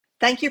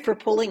Thank you for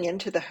pulling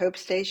into the Hope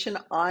Station.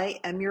 I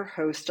am your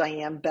host,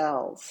 Diane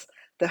Bells.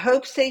 The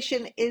Hope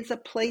Station is a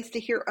place to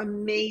hear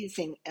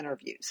amazing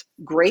interviews,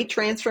 great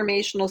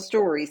transformational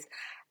stories,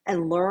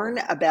 and learn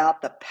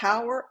about the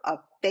power of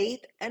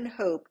faith and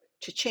hope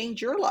to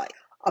change your life.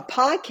 A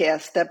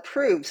podcast that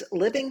proves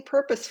living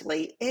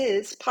purposefully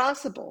is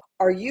possible.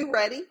 Are you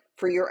ready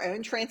for your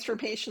own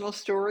transformational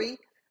story?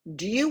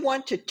 Do you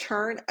want to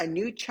turn a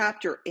new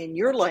chapter in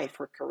your life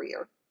or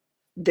career?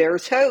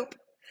 There's hope.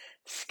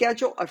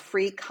 Schedule a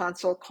free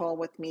consult call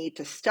with me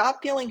to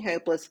stop feeling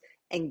hopeless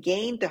and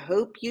gain the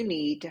hope you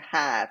need to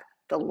have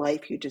the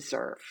life you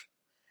deserve.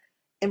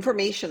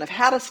 Information of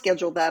how to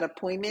schedule that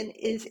appointment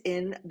is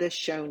in the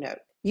show note.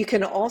 You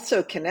can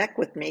also connect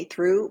with me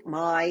through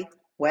my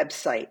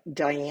website,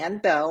 Diane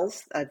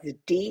Bells, that's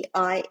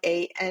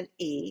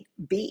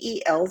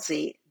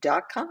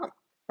DianeBelz.com.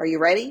 Are you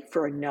ready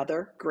for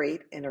another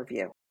great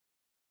interview?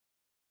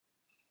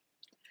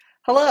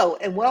 Hello,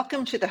 and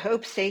welcome to the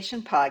Hope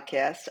Station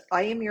podcast.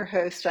 I am your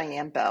host,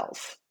 Diane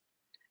Bells.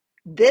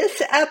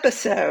 This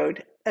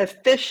episode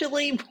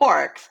officially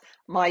marks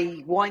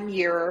my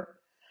 1-year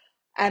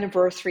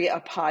anniversary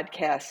of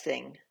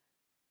podcasting.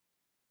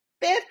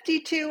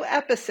 52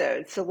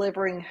 episodes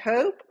delivering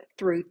hope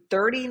through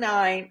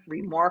 39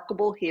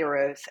 remarkable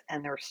heroes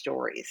and their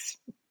stories.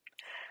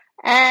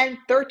 And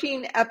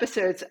 13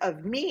 episodes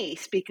of me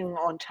speaking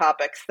on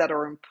topics that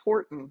are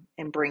important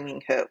in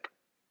bringing hope.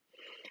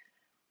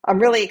 I'm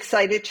really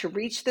excited to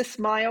reach this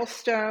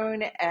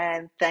milestone,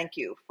 and thank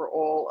you for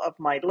all of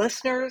my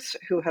listeners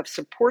who have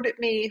supported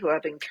me, who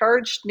have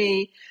encouraged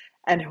me,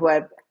 and who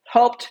have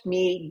helped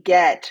me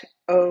get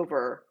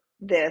over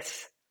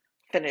this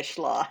finish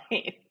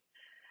line.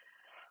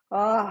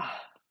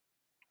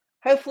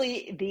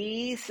 Hopefully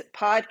these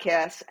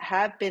podcasts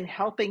have been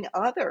helping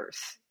others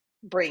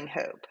bring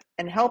hope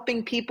and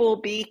helping people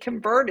be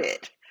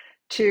converted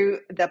to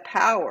the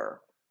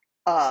power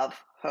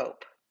of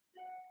hope.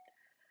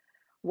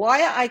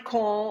 Why I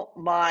call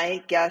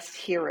my guests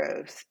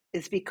heroes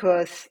is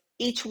because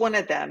each one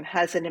of them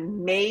has an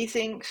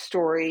amazing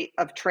story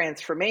of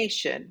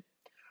transformation,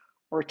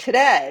 or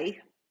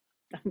today,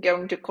 I'm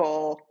going to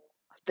call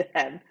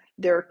them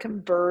their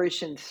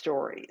conversion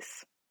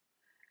stories.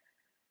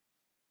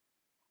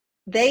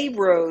 They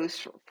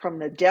rose from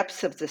the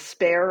depths of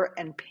despair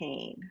and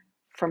pain,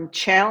 from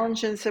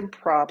challenges and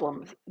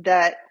problems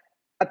that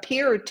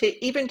appeared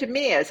to, even to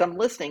me as I'm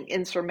listening,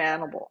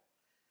 insurmountable.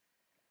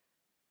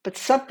 But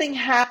something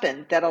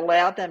happened that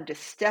allowed them to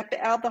step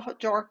out of the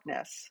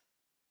darkness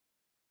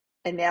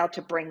and now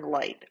to bring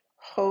light,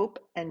 hope,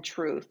 and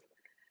truth,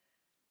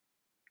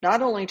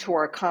 not only to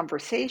our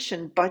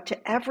conversation, but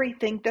to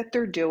everything that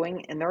they're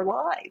doing in their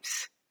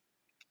lives.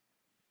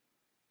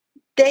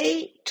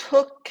 They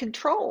took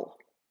control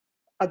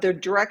of the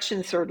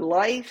directions their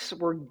lives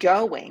were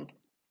going,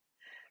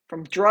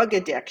 from drug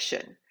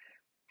addiction,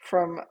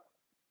 from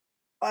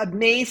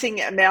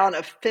amazing amount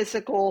of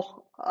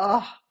physical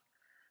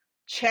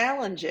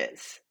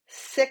challenges,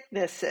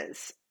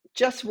 sicknesses,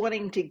 just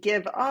wanting to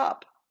give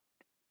up,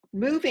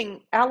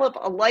 moving out of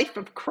a life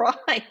of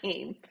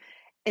crime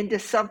into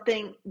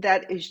something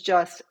that is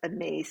just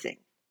amazing.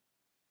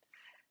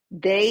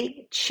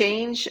 They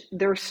change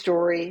their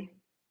story,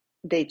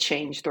 they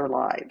change their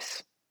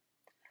lives.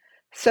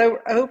 So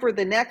over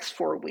the next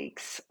 4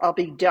 weeks, I'll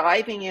be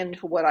diving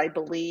into what I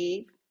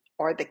believe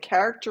are the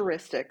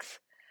characteristics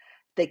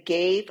that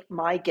gave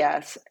my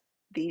guests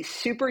these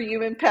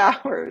superhuman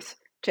powers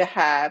to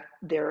have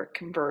their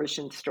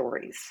conversion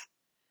stories.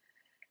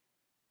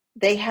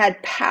 They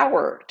had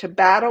power to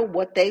battle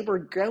what they were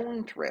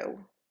going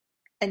through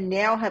and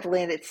now have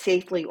landed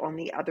safely on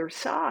the other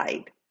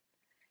side.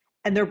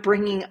 And they're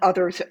bringing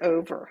others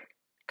over.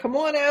 Come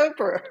on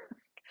over.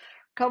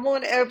 Come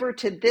on over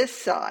to this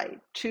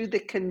side, to the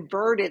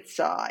converted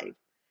side,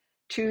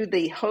 to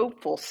the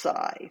hopeful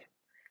side.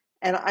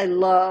 And I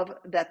love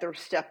that they're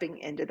stepping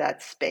into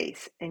that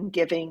space and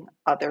giving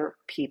other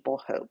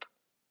people hope.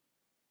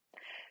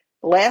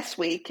 Last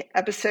week,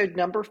 episode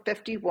number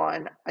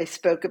 51, I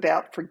spoke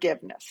about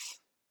forgiveness.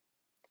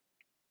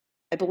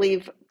 I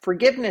believe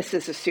forgiveness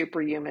is a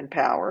superhuman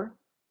power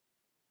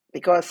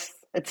because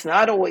it's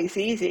not always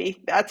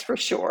easy, that's for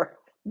sure.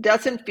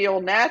 Doesn't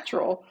feel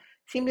natural,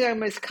 seems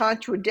almost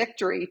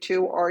contradictory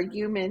to our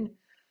human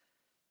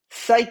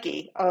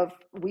psyche of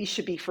we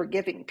should be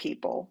forgiving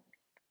people.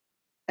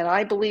 And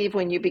I believe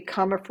when you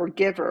become a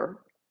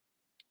forgiver,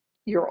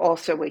 you're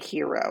also a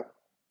hero.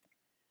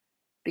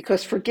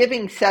 Because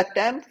forgiving set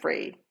them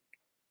free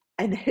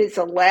and has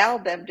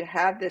allowed them to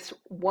have this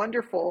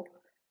wonderful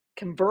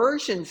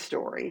conversion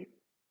story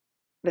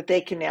that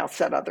they can now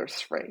set others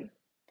free.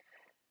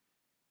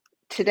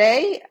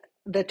 Today,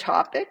 the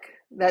topic,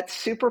 that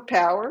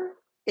superpower,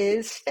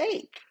 is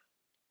faith.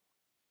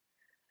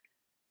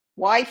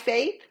 Why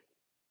faith?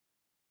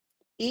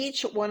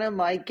 Each one of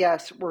my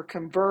guests were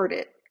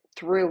converted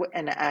through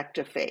an act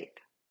of faith.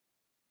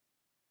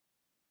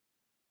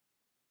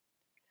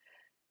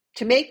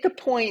 To make the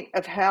point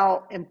of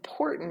how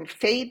important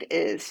faith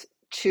is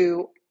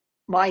to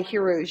my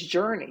heroes'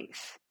 journeys,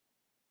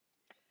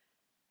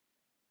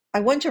 I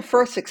want to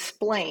first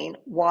explain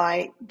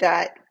why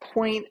that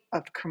point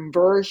of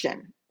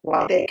conversion,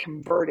 why they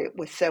converted,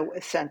 was so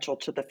essential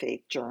to the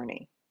faith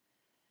journey.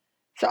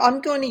 So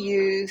I'm going to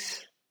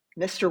use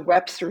Mr.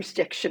 Webster's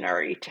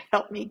dictionary to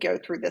help me go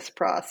through this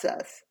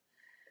process.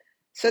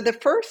 So the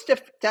first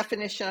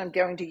definition I'm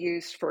going to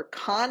use for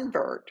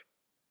convert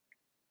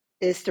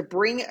is to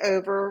bring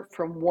over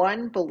from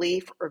one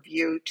belief or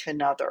view to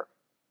another.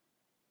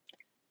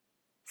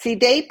 See,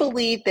 they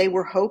believed they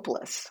were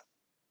hopeless.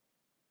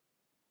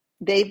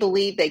 They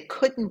believed they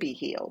couldn't be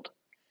healed.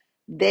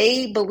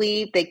 They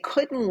believed they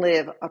couldn't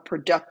live a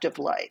productive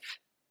life.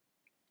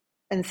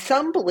 And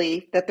some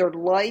believed that their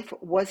life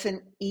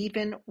wasn't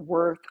even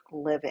worth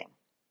living.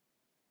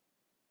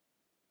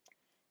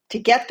 To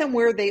get them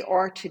where they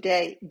are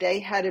today, they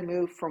had to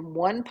move from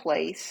one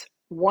place,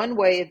 one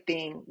way of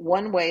being,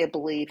 one way of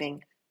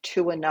believing,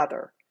 to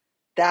another.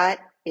 That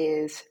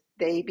is,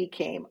 they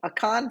became a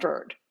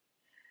convert.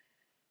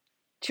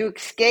 To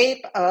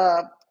escape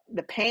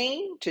the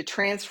pain, to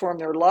transform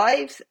their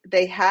lives,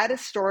 they had to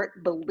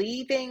start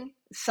believing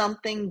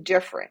something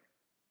different.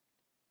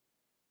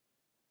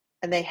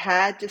 And they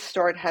had to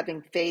start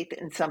having faith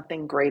in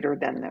something greater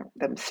than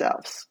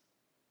themselves.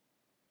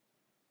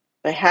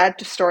 They had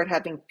to start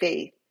having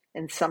faith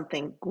in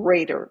something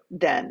greater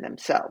than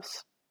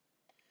themselves.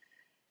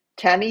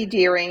 Tammy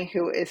Deering,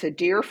 who is a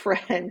dear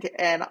friend,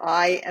 and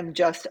I am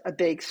just a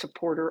big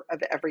supporter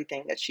of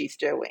everything that she's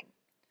doing.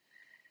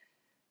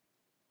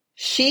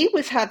 She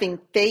was having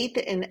faith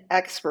in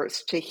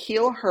experts to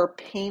heal her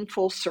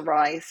painful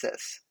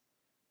psoriasis,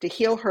 to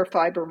heal her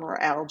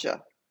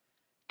fibromyalgia,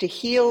 to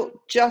heal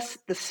just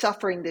the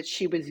suffering that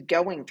she was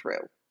going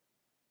through.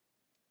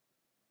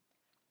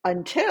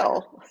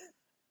 Until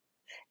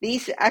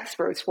these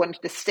experts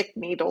wanted to stick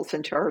needles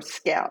into her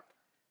scalp,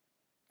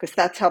 because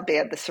that's how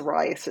bad the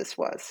psoriasis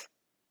was.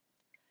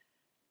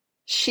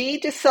 She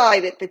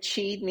decided that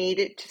she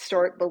needed to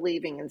start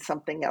believing in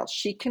something else.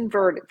 She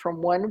converted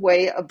from one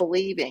way of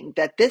believing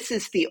that this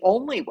is the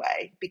only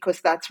way, because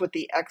that's what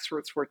the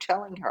experts were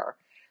telling her,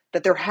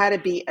 that there had to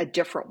be a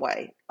different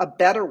way, a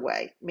better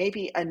way,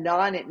 maybe a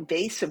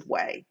non-invasive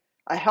way,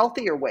 a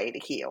healthier way to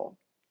heal.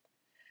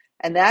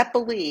 And that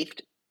belief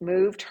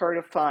moved her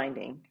to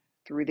finding,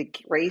 through the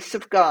grace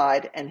of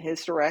God and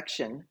his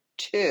direction,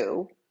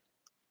 to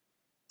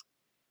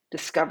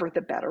discover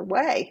the better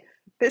way.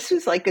 This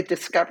was like a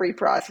discovery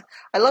process.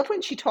 I love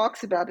when she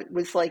talks about it. It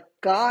was like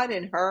God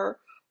and her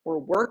were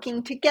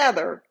working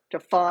together to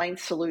find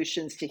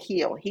solutions to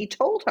heal. He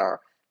told her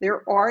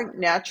there are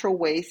natural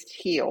ways to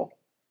heal,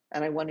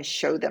 and I want to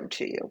show them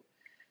to you.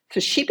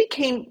 So she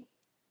became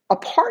a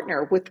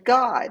partner with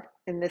God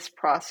in this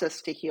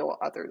process to heal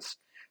others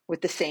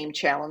with the same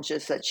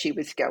challenges that she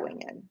was going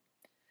in.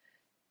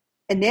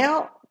 And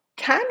now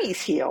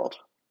Tammy's healed,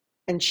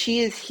 and she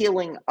is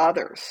healing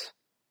others.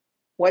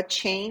 What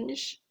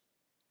changed?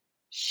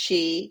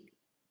 She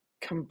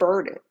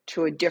converted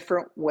to a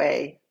different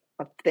way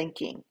of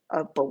thinking,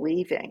 of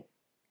believing.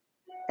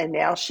 And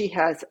now she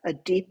has a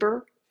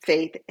deeper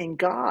faith in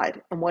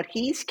God and what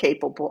he's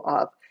capable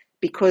of,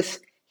 because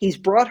he's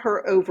brought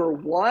her over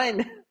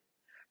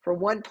from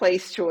one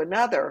place to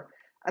another,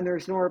 and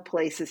there's more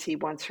places he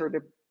wants her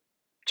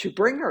to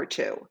bring her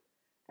to.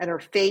 And her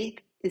faith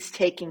is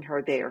taking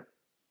her there,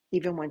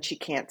 even when she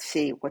can't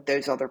see what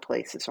those other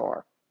places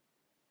are.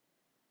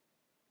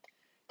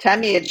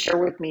 Tammy had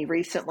shared with me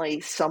recently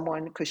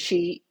someone, because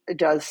she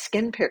does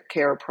skin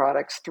care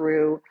products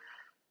through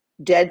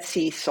Dead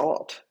Sea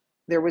salt.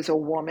 There was a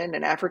woman,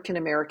 an African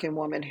American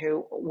woman,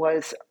 who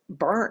was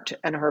burnt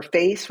and her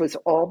face was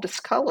all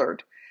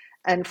discolored.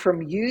 And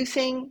from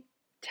using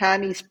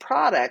Tammy's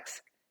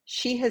products,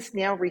 she has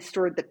now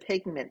restored the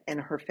pigment in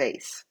her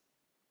face.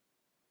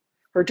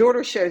 Her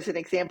daughter shows an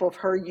example of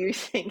her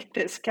using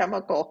this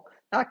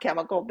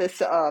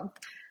this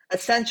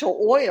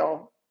essential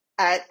oil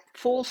at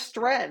full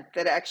strength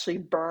that actually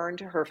burned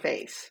her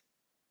face.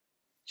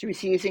 She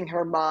was using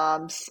her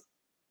mom's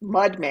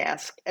mud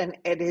mask, and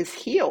it is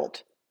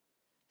healed.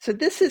 So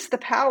this is the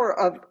power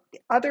of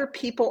other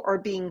people are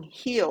being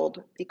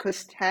healed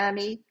because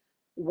Tammy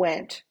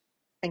went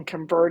and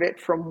converted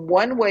from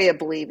one way of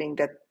believing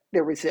that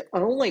there was the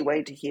only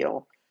way to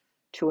heal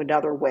to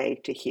another way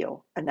to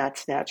heal, and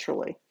that's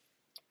naturally.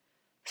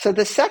 So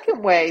the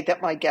second way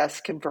that my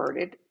guests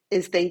converted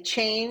is they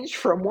changed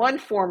from one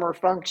form or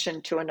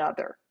function to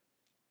another.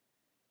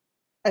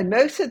 And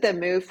most of them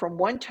moved from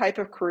one type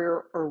of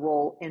career or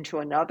role into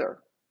another.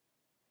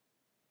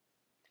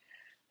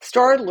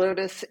 Star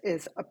Lotus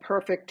is a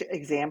perfect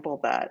example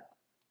of that.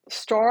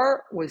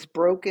 Star was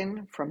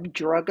broken from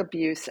drug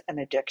abuse and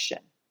addiction.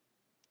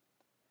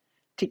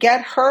 To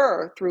get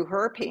her through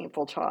her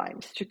painful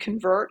times, to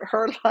convert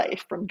her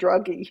life from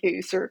drug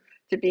user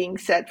to being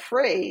set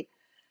free,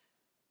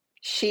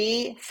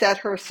 she set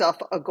herself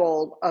a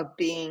goal of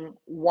being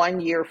 1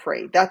 year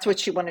free. That's what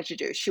she wanted to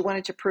do. She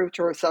wanted to prove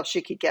to herself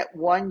she could get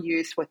 1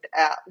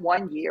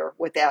 year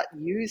without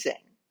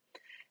using.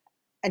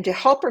 And to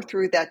help her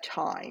through that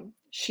time,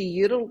 she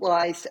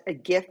utilized a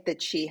gift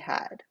that she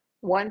had.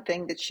 One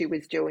thing that she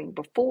was doing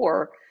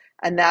before,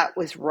 and that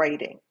was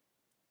writing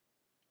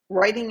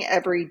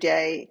every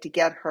day to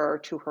get her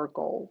to her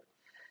goal.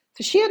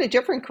 So she had a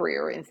different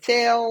career in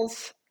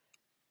sales,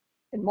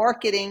 in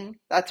marketing.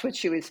 That's what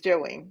she was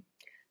doing.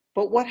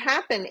 But what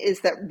happened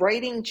is that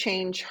writing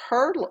changed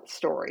her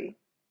story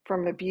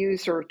from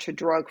abuser to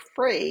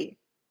drug-free.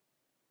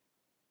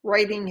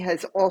 Writing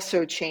has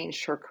also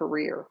changed her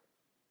career.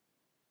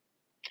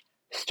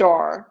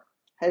 Star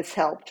has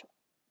helped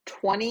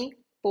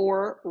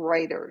 24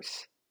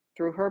 writers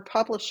through her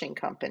publishing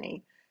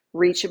company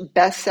reach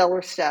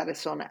bestseller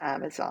status on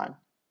Amazon.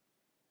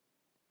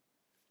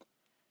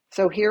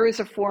 So here is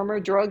a former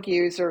drug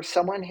user,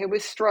 someone who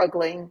was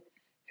struggling,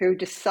 who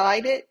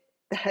decided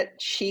that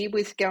she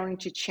was going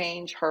to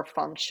change her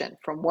function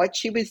from what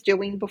she was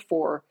doing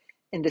before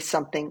into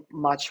something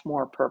much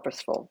more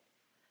purposeful.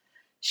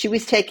 She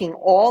was taking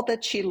all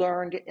that she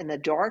learned in the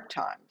dark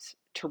times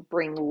to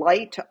bring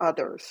light to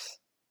others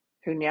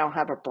who now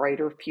have a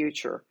brighter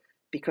future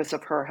because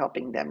of her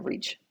helping them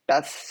reach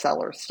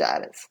bestseller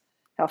status.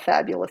 How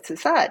fabulous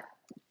is that?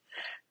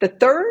 The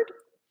third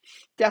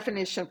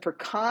definition for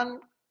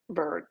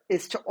convert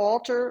is to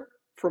alter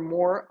for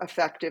more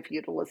effective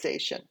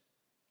utilization.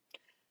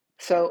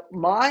 So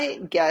my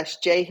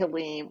guest, Jay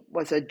Halim,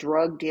 was a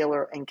drug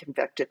dealer and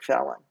convicted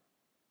felon.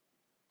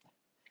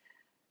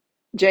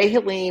 Jay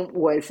Halim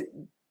was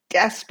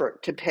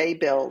desperate to pay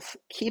bills,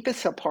 keep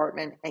his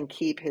apartment, and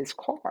keep his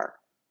car.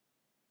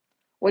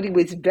 What he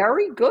was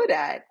very good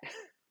at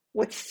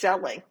was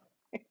selling.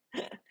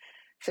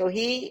 So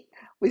he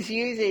was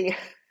using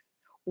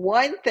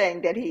one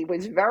thing that he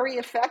was very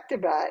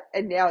effective at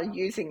and now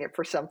using it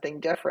for something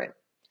different.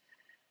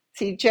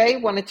 See, Jay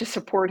wanted to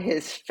support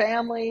his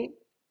family,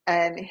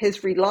 and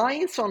his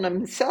reliance on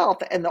himself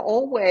and the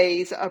old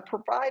ways of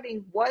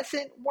providing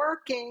wasn't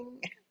working.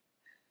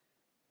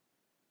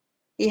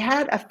 He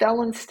had a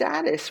felon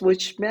status,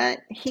 which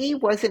meant he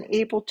wasn't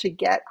able to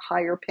get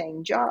higher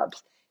paying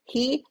jobs.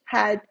 He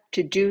had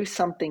to do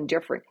something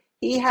different.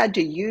 He had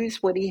to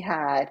use what he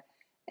had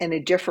in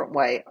a different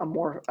way, a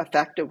more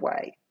effective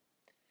way.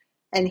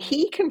 And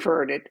he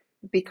converted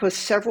because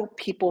several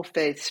people of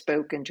faith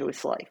spoke into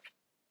his life.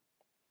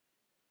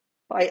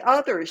 By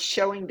others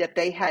showing that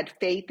they had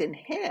faith in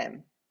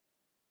him,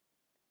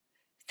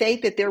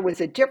 faith that there was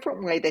a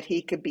different way that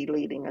he could be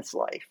leading his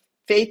life,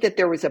 faith that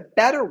there was a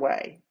better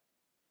way,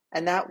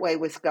 and that way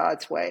was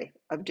God's way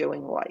of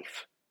doing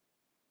life.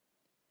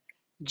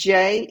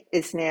 Jay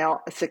is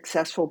now a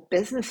successful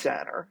business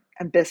owner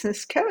and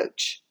business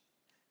coach.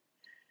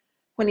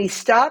 When he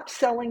stopped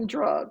selling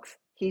drugs,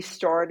 he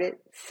started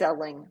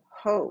selling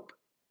hope.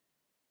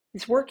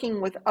 He's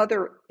working with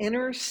other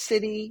inner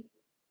city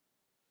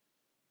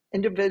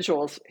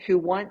individuals who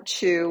want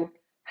to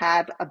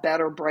have a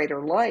better,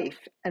 brighter life,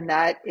 and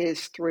that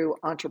is through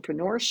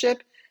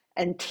entrepreneurship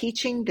and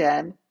teaching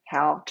them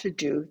how to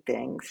do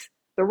things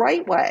the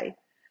right way.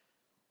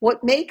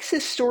 What makes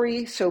his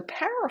story so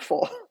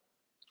powerful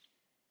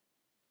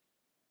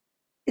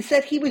is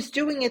that he was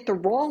doing it the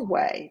wrong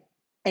way,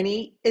 and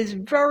he is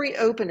very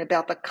open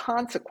about the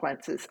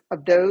consequences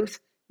of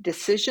those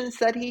decisions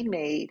that he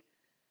made,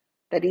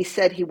 that he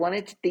said he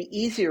wanted the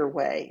easier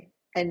way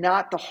and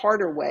not the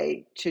harder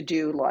way to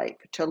do life,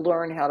 to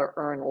learn how to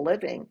earn a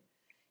living.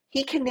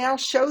 He can now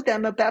show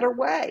them a better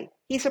way.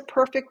 He's a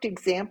perfect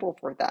example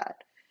for that.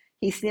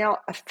 He's now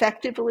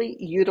effectively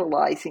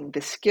utilizing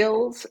the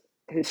skills,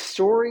 his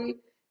story,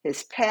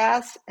 his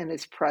past, and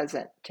his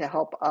present to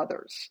help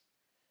others.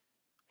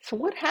 So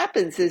what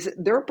happens is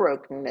their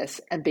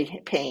brokenness and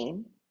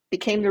pain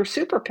became their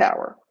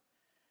superpower.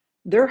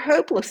 Their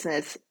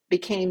hopelessness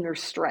became their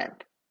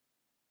strength.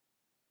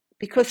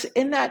 Because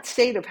in that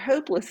state of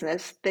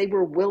hopelessness, they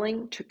were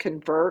willing to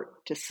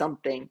convert to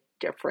something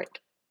different.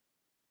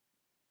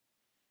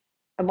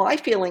 And my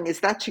feeling is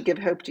that should give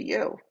hope to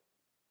you.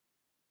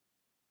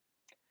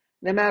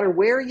 No matter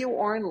where you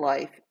are in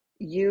life,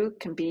 you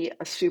can be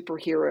a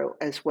superhero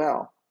as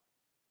well.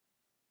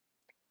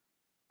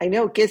 I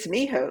know it gives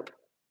me hope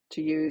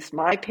to use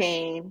my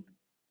pain,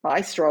 my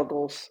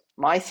struggles,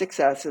 my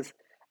successes,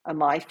 and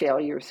my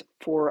failures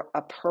for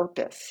a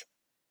purpose,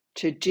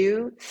 to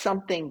do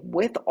something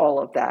with all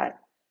of that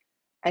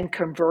and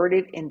convert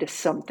it into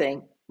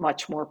something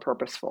much more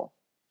purposeful.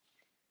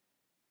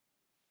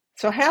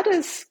 So how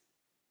does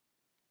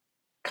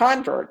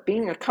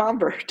being a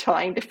convert,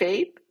 tie into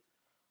faith?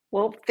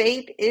 Well,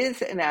 faith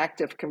is an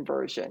act of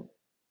conversion.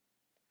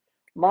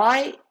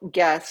 My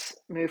guests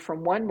move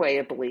from one way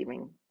of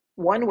believing,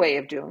 one way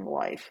of doing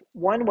life,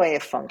 one way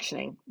of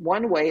functioning,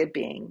 one way of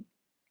being,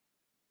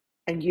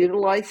 and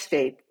utilize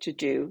faith to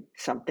do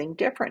something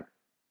different.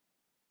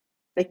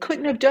 They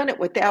couldn't have done it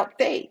without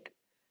faith,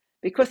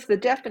 because the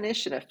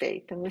definition of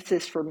faith, and this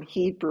is from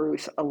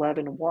Hebrews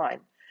 11:1,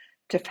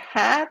 to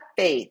have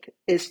faith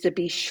is to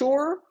be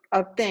sure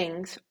of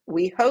things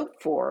we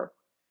hope for,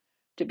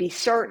 to be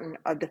certain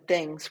of the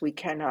things we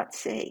cannot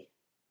see.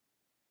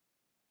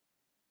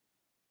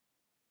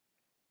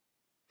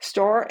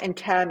 Star and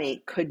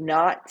Tammy could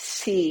not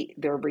see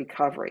their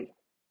recovery.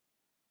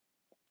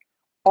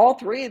 All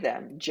three of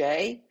them,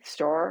 Jay,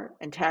 Star,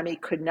 and Tammy,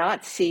 could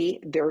not see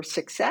their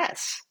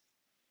success.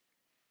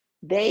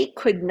 They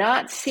could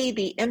not see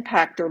the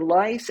impact their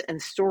lives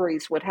and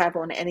stories would have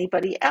on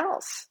anybody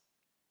else.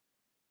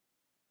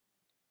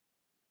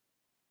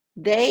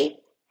 They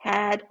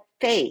had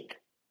faith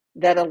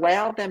that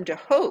allowed them to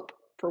hope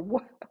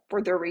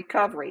for their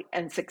recovery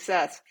and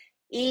success,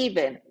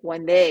 even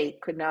when they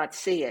could not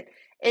see it.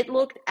 It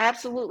looked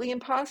absolutely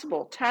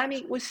impossible.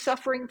 Tammy was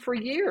suffering for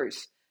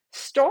years.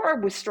 Star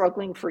was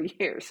struggling for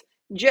years.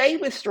 Jay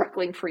was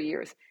struggling for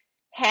years.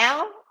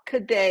 How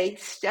could they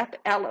step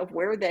out of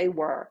where they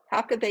were?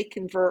 How could they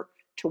convert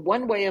to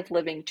one way of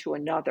living to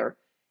another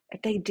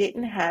if they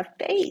didn't have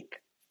faith?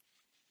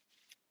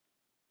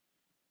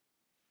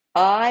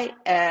 I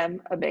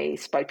am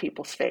amazed by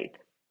people's faith.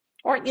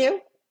 Aren't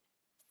you?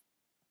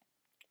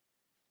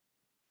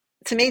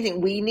 It's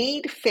amazing. We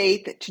need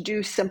faith to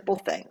do simple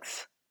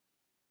things.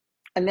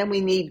 And then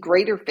we need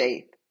greater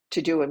faith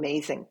to do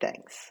amazing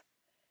things.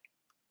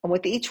 And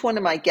with each one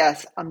of my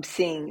guests, I'm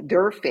seeing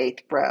their faith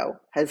grow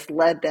has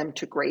led them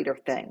to greater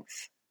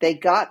things. They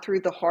got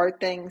through the hard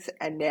things,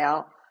 and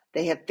now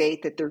they have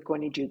faith that they're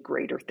going to do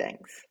greater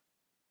things.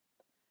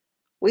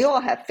 We all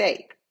have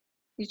faith.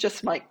 You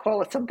just might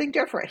call it something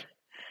different.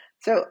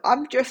 So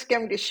I'm just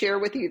going to share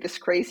with you this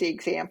crazy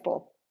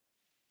example.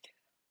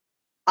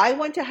 I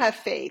want to have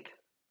faith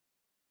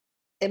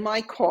in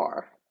my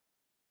car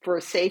for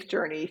a safe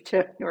journey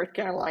to North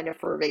Carolina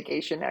for a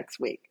vacation next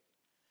week.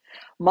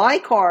 My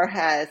car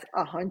has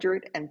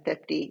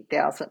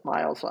 150,000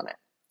 miles on it.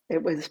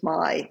 It was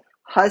my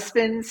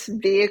husband's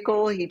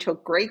vehicle. He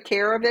took great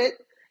care of it.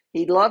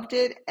 He loved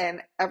it.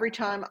 And every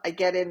time I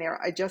get in there,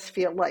 I just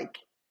feel like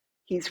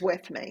he's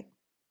with me.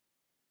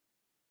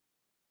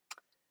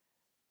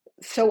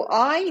 So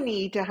I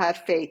need to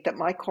have faith that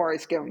my car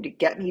is going to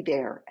get me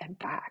there and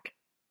back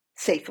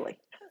safely.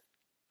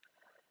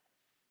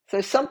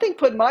 So something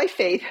put my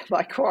faith in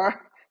my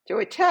car to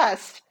a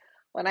test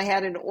when I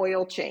had an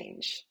oil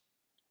change.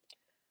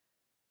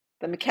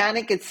 The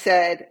mechanic had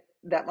said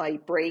that my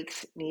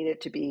brakes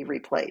needed to be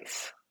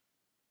replaced.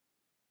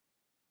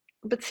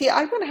 But see,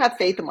 I want to have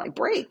faith in my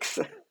brakes.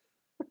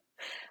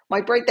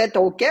 My brake that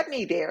they'll get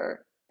me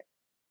there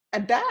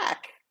and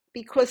back,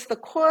 because the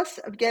cost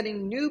of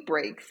getting new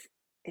brakes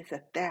is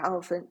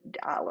 $1,000.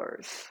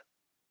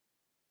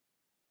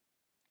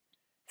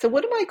 So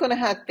what am I going to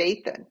have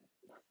faith in?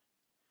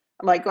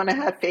 Am I going to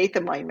have faith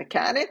in my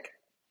mechanic?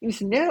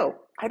 He's no,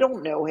 I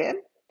don't know him.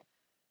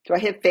 Do I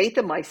have faith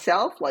in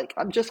myself? Like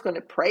I'm just going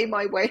to pray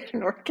my way to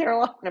North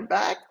Carolina and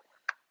back?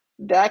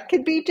 That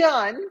could be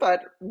done,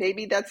 but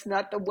maybe that's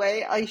not the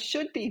way I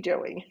should be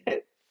doing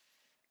it.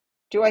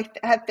 Do I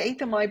have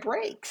faith in my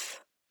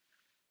brakes?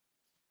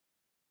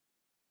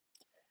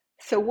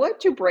 So what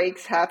do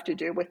brakes have to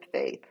do with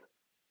faith?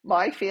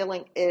 My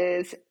feeling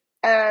is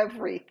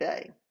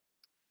everything.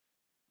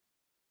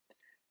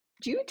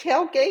 Do you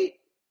tailgate?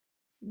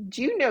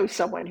 Do you know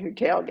someone who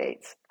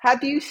tailgates?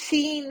 Have you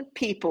seen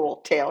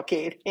people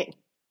tailgating?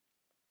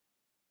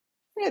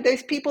 Yeah,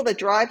 those people that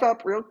drive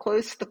up real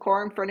close to the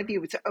car in front of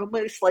you, it's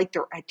almost like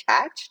they're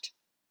attached.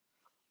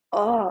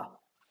 Oh,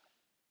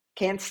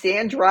 can't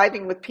stand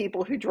driving with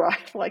people who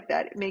drive like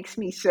that. It makes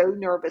me so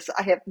nervous.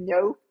 I have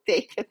no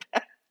faith in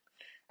them.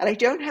 And I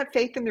don't have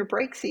faith in their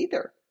brakes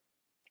either.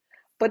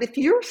 But if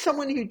you're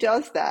someone who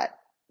does that,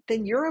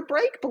 then you're a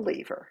brake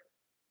believer.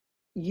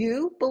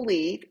 You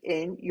believe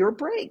in your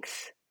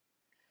brakes.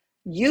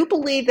 You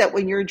believe that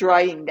when you're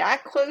driving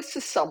that close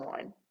to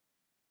someone,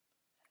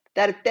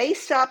 that if they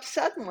stop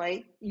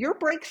suddenly, your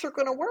brakes are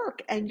going to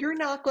work and you're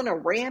not going to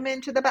ram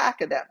into the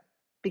back of them.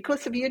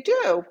 Because if you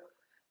do,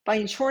 by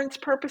insurance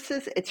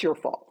purposes, it's your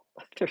fault.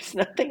 There's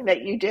nothing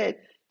that you did.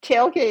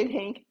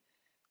 Tailgating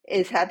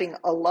is having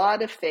a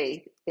lot of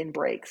faith in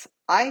brakes.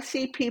 I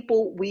see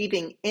people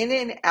weaving in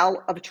and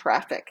out of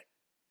traffic.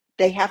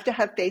 They have to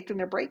have faith in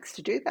their brakes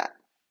to do that,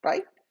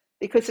 right?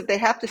 Because if they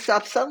have to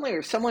stop suddenly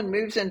or someone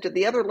moves into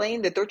the other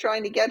lane that they're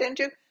trying to get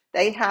into,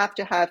 they have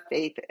to have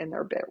faith in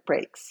their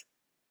brakes.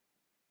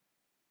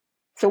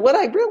 So what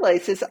I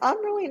realized is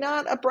I'm really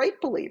not a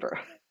brake believer.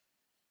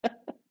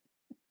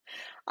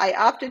 I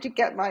opted to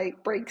get my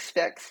brakes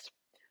fixed.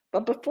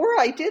 But before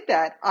I did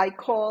that, I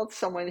called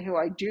someone who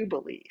I do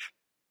believe.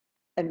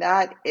 And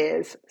that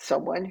is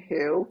someone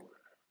who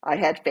I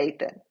had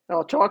faith in.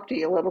 I'll talk to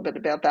you a little bit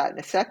about that in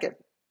a second.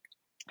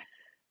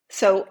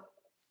 So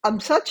I'm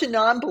such a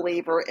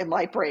non-believer in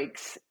my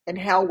brakes and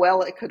how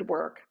well it could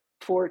work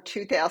for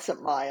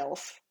 2,000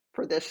 miles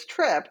for this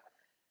trip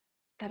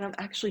that I'm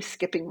actually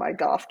skipping my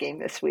golf game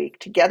this week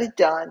to get it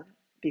done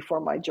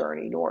before my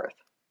journey north.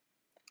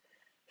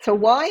 So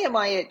why am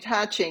I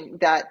attaching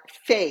that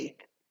faith?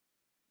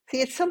 See,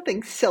 it's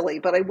something silly,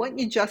 but I want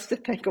you just to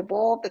think of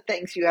all the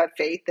things you have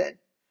faith in.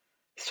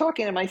 I was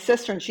talking to my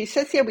sister, and she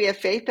says, yeah, we have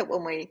faith that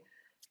when we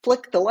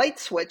flick the light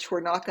switch,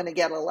 we're not going to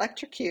get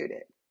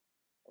electrocuted.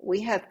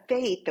 We have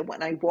faith that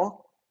when I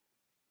walk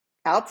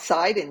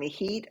outside in the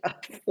heat of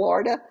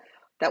Florida,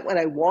 that when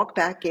I walk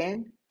back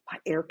in, my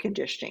air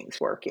conditioning's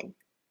working.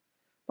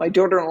 My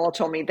daughter-in-law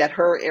told me that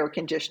her air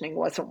conditioning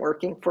wasn't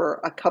working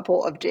for a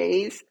couple of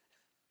days.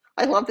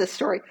 I love this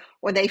story.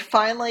 When they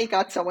finally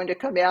got someone to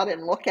come out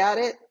and look at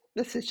it,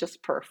 this is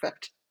just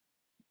perfect.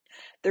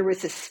 There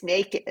was a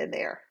snake in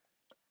there,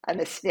 and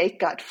the snake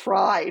got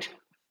fried,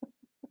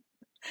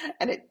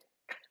 and it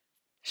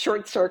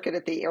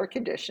short-circuited the air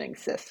conditioning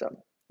system.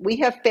 We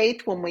have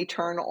faith when we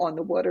turn on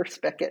the water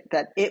spigot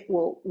that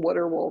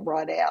water will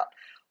run out.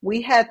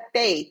 We have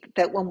faith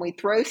that when we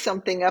throw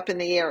something up in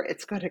the air,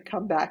 it's going to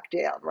come back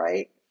down,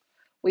 right?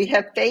 We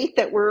have faith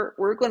that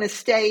we're going to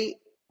stay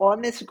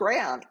on this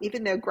ground,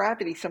 even though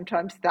gravity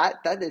sometimes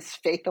that is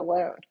faith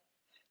alone.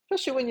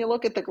 Especially when you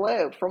look at the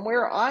globe. From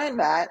where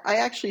I'm at, I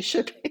actually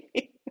should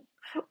be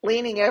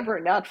leaning over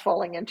and not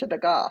falling into the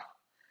Gulf.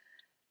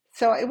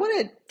 So I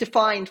want to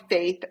define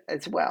faith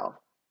as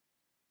well.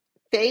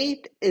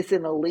 Faith is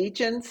an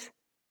allegiance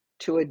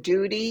to a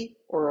duty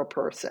or a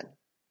person.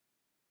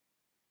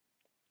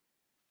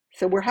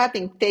 So we're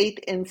having faith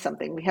in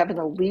something. We have an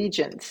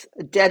allegiance,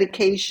 a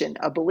dedication,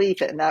 a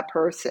belief in that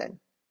person.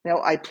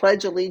 I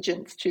pledge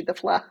allegiance to the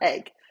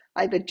flag.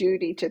 I have a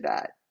duty to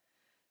that.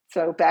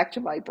 So back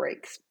to my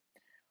breaks.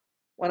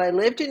 When I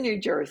lived in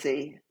New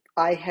Jersey,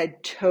 I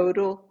had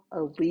total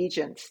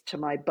allegiance to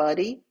my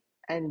buddy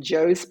and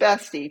Joe's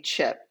bestie,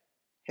 Chip,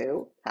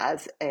 who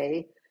has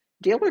a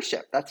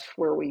dealership. That's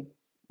where we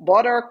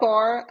bought our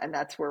car, and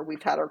that's where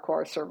we've had our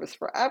car service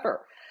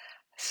forever.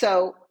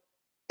 So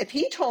if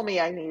he told me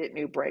I needed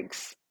new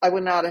brakes, I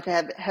would not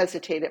have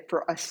hesitated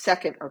for a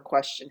second or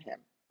questioned him.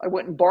 I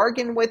wouldn't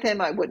bargain with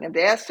him. I wouldn't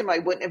have asked him. I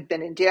wouldn't have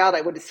been in doubt.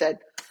 I would have said,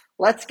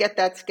 let's get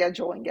that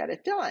schedule and get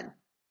it done.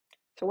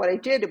 So what I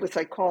did was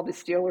I called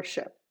his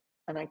dealership,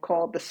 and I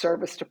called the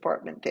service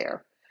department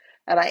there.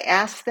 And I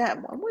asked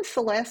them, when was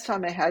the last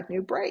time I had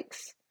new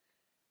brakes?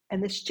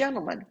 And this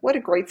gentleman, what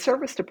a great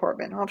service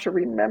department. I'll have to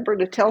remember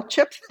to tell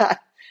Chip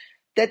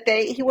that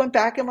he went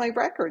back in my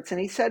records and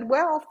he said,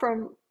 well,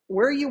 from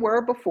where you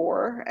were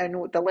before and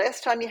the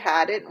last time you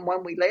had it and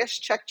when we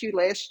last checked you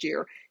last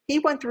year, he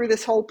went through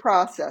this whole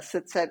process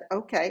that said,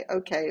 okay.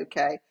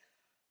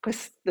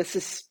 Because this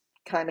is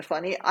kind of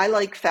funny. I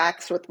like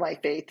facts with my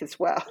faith as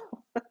well,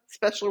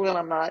 especially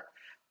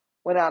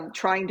when I'm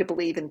trying to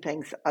believe in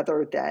things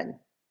other than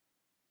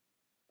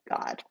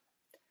God.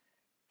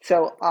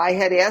 So I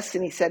had asked,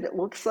 and he said, it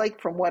looks like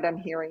from what I'm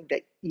hearing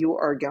that you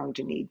are going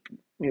to need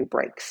new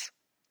brakes.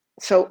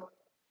 So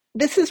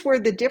this is where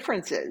the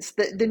difference is.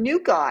 The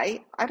new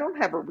guy, I don't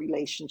have a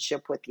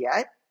relationship with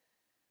yet.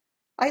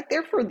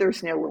 Therefore,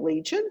 there's no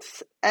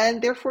allegiance,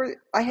 and therefore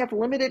I have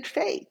limited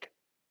faith.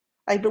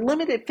 I have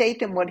limited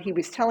faith in what he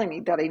was telling me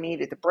that I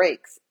needed the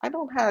brakes. I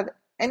don't have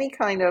any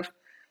kind of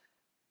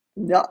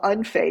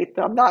unfaith.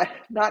 I'm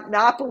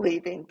not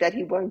believing that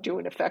he won't do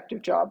an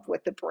effective job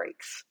with the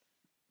brakes.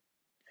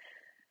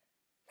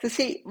 So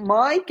see,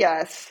 my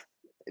guests,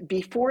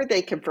 before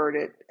they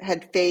converted,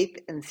 had faith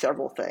in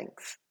several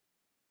things.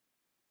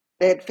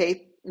 They had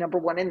faith, number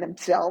one, in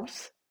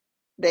themselves.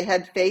 They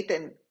had faith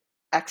in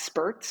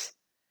experts.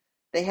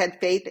 They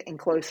had faith in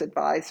close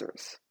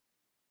advisors.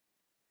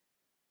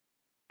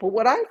 But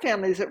what I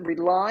found is that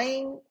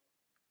relying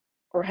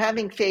or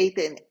having faith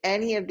in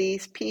any of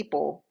these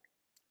people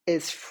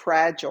is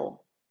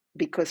fragile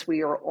because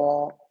we are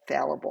all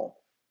fallible.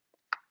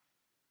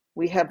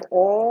 We have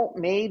all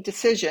made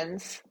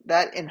decisions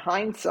that in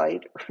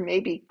hindsight, or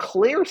maybe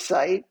clear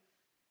sight,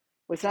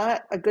 was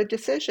not a good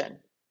decision.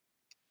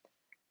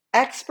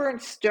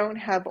 Experts don't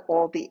have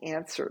all the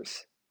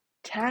answers.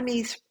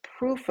 Tammy's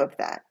proof of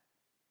that.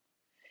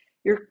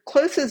 Your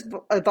closest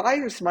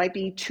advisors might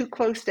be too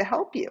close to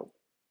help you.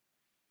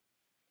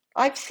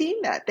 I've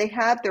seen that. They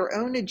have their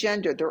own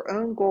agenda, their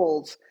own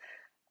goals,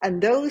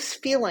 and those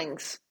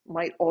feelings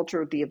might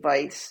alter the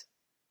advice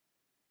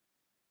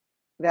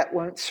that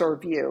won't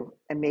serve you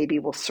and maybe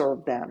will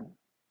serve them.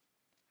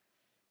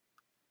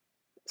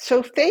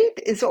 So faith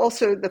is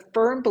also the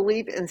firm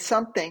belief in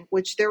something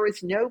which there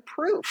is no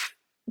proof.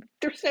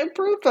 There's no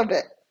proof of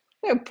it.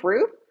 No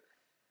proof.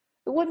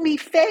 It wouldn't be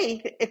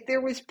faith if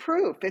there was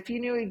proof, if you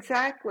knew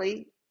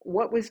exactly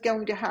what was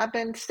going to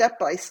happen step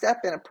by step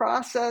in a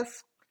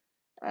process.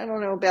 I don't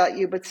know about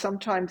you, but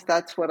sometimes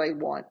that's what I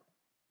want.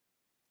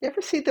 You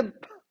ever see the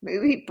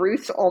movie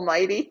Bruce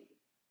Almighty,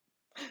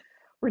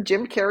 where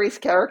Jim Carrey's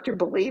character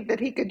believed that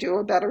he could do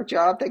a better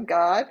job than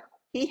God?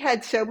 He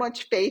had so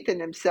much faith in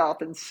himself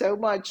and so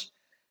much,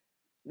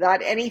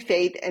 not any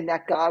faith in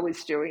that God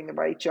was doing the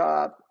right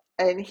job.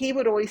 And he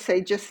would always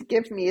say, just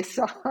give me a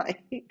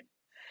sign.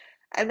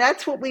 And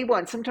that's what we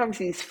want. Sometimes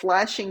these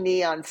flashing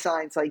neon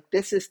signs like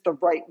this is the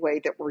right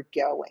way that we're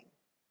going.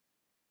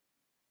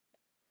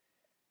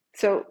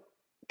 So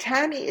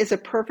Tammy is a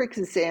perfect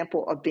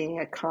example of being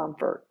a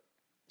convert.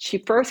 She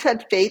first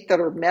had faith that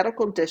her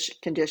medical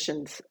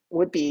conditions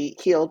would be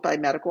healed by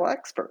medical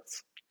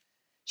experts.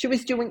 She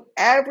was doing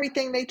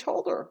everything they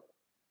told her.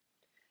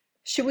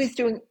 She was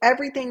doing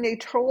everything they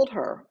told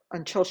her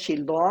until she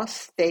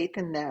lost faith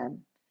in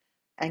them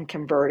and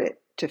converted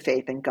to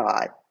faith in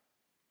God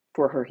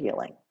for her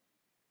healing.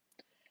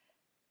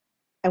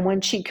 And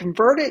when she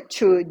converted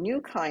to a new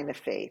kind of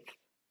faith,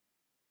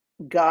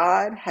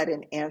 God had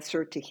an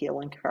answer to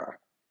healing her.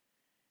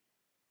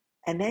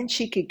 And then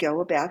she could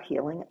go about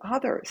healing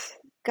others.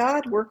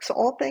 God works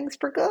all things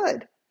for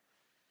good.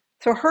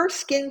 So her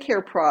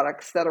skincare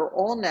products that are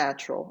all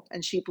natural,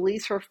 and she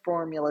believes her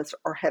formulas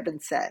are heaven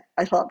sent.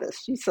 I love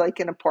this. She's like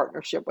in a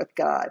partnership with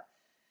God.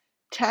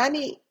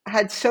 Tammy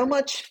had so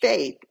much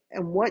faith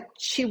in what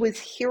she was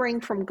hearing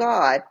from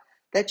God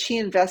that she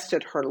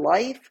invested her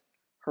life,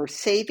 her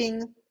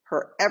savings,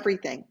 her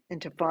everything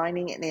into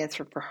finding an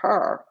answer for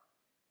her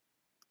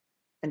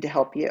and to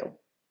help you.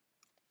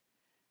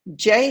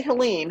 Jay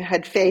Helene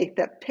had faith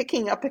that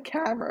picking up a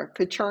camera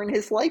could turn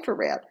his life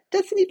around.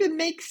 Doesn't even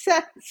make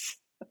sense.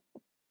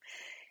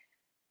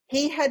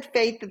 He had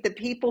faith that the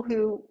people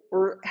who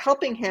were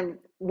helping him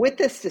with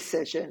this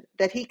decision,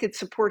 that he could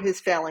support his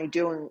family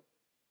doing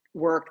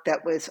work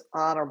that was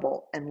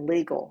honorable and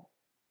legal.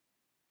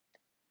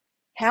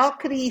 How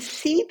could he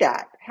see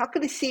that? How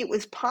could he see it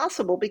was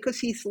possible? Because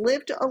he's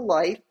lived a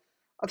life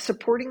of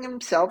supporting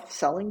himself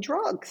selling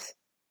drugs.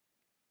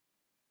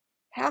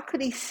 How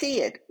could he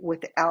see it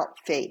without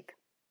faith?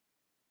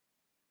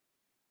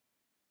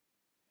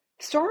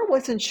 Star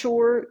wasn't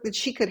sure that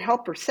she could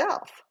help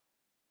herself.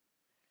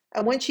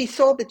 And when she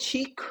saw that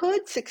she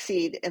could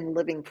succeed in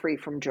living free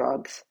from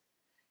drugs,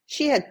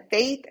 she had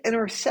faith in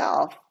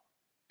herself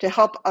to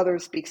help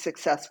others be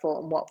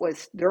successful in what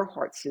was their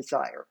heart's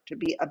desire, to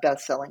be a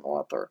best-selling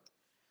author.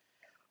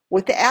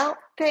 Without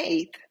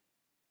faith,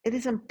 it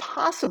is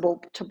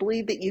impossible to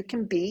believe that you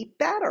can be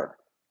better.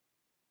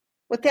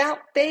 Without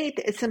faith,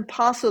 it's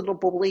impossible to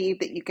believe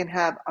that you can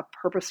have a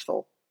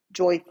purposeful,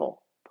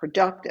 joyful,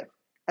 productive,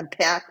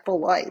 impactful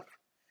life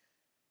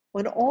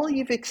when all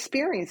you've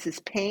experienced is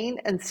pain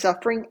and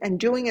suffering and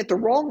doing it the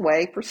wrong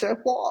way for so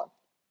long.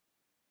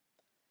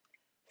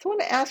 So I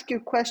want to ask you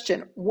a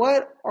question.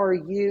 What are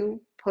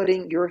you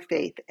putting your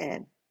faith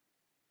in?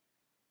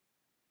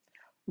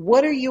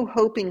 What are you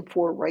hoping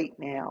for right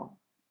now?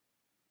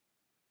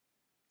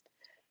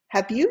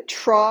 Have you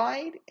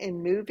tried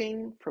in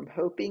moving from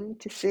hoping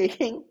to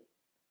seeing?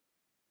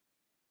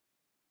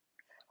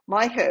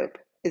 My hope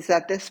is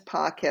that this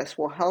podcast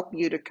will help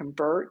you to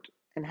convert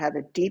and have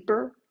a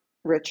deeper,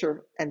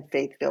 richer, and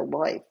faith-filled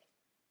life.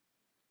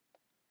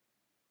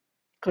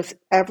 Because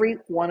every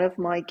one of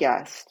my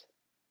guests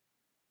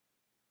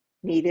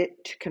needed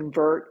to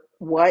convert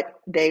what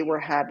they were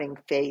having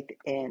faith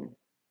in.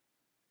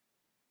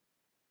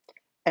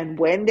 And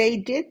when they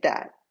did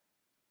that,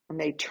 and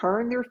they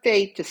turned their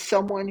faith to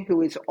someone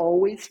who is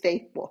always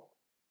faithful,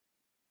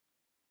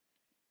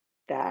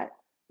 that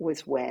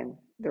was when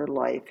their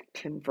life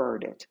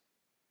converted.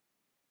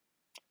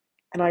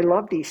 And I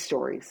love these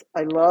stories.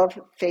 I love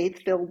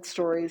faith-filled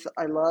stories.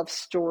 I love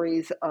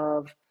stories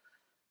of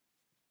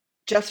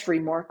just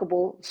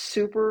remarkable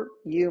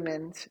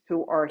superhumans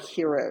who are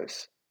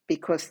heroes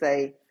because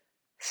they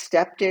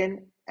stepped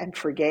in and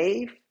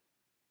forgave,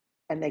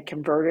 and they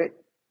converted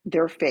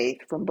their faith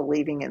from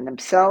believing in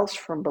themselves,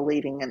 from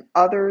believing in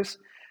others,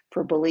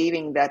 for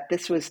believing that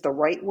this was the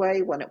right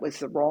way when it was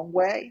the wrong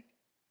way.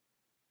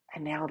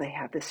 And now they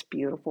have this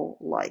beautiful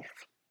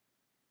life.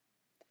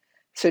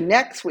 So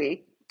next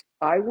week,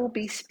 I will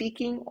be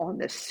speaking on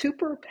the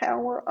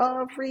superpower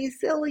of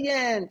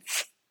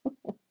resilience.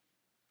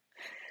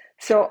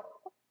 So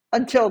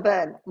until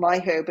then, my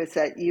hope is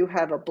that you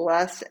have a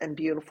blessed and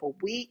beautiful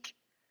week,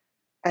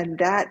 and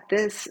that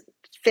this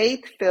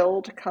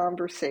faith-filled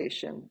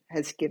conversation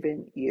has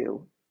given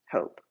you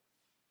hope.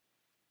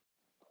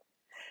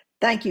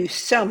 Thank you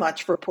so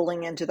much for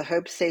pulling into the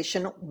Hope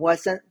Station.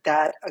 Wasn't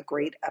that a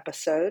great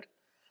episode?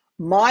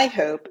 My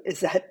hope is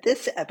that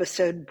this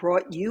episode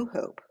brought you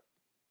hope.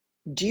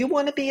 Do you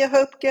want to be a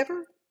hope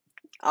giver?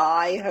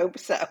 I hope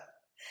so.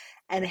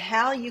 And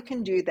how you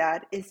can do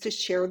that is to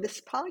share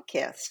this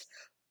podcast,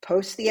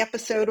 post the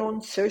episode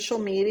on social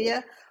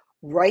media,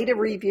 write a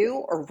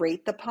review, or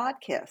rate the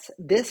podcast.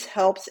 This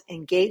helps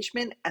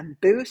engagement and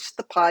boosts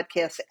the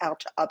podcast out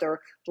to other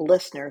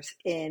listeners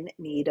in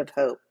need of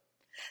hope.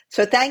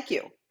 So thank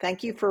you.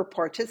 Thank you for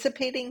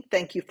participating.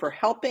 Thank you for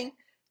helping.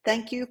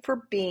 Thank you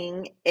for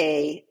being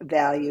a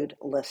valued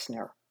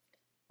listener.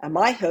 And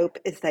my hope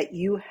is that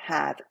you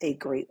have a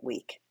great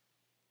week.